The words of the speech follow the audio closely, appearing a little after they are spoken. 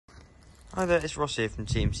Hi there, it's Ross here from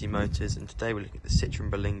TMC Motors, and today we're looking at the Citroen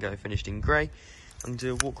Berlingo finished in grey. I'm going to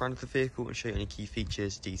do a walk around of the vehicle and show you any key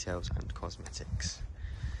features, details and cosmetics.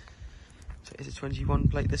 So it's a 21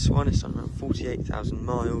 plate, this one. It's done around 48,000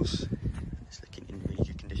 miles. It's looking in really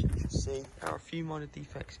good condition, as you can see. There are a few minor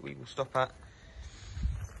defects we will stop at.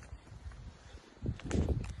 For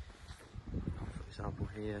example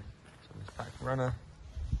here, it's on this back runner.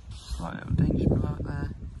 Slight little danger below it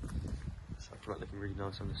there. So looking really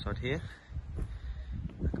nice on the side here.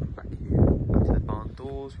 Come back here, back to the barn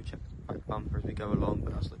doors. We check the back bumper as we go along,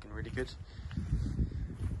 but that's looking really good.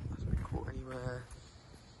 Hasn't been caught anywhere.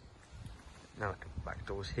 Now look at the back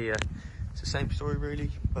doors here. It's the same story really,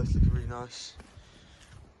 both looking really nice.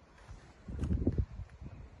 We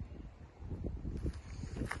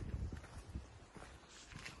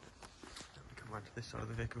come round to this side of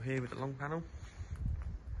the vehicle here with the long panel.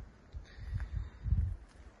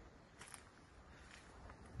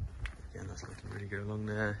 Again, that's looking really good along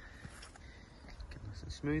there. Getting nice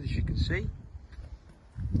and smooth, as you can see.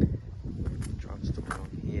 Driver's door along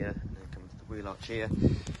here, and then come to the wheel arch here.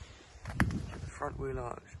 The front wheel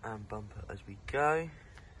arch and bumper as we go.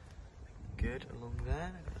 Good along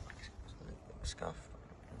there. Little scuff.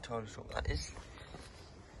 I'm entirely sure what that is.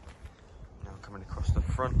 Now coming across the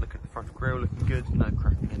front, look at the front grille, looking good. No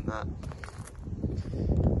cracking in that.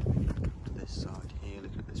 Come to this side here,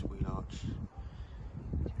 looking at this wheel arch.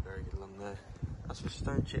 Very good along there. As for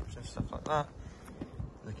stone chips and stuff like that,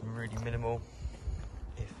 looking really minimal,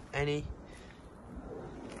 if any.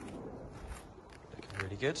 Looking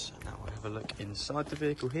really good. Now we'll have a look inside the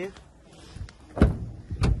vehicle here.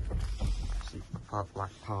 See, part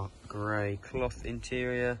black, part grey cloth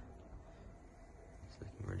interior. It's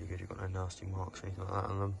looking really good. You've got no nasty marks or anything like that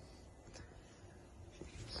on them. As you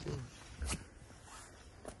can see.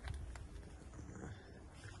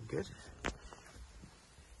 Looking good.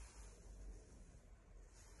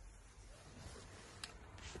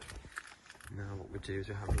 Now what we do is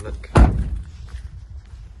we'll have a look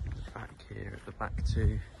back here at the back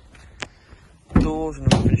two doors, and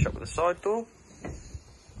then we'll finish up with the side door.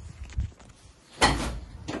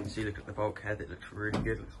 You can see, look at the bulkhead, it looks really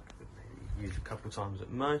good. Looks like it's maybe used a couple of times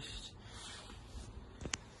at most.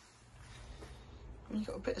 And you've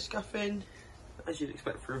got a bit of scuffing, as you'd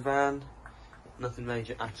expect for a van. Nothing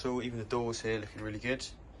major at all. Even the doors here looking really good.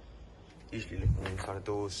 Usually looking at the inside of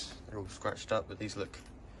doors, they're all scratched up, but these look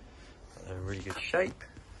they're in really good shape.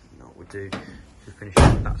 Now what we'll do is finish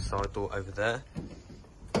up with that side door over there.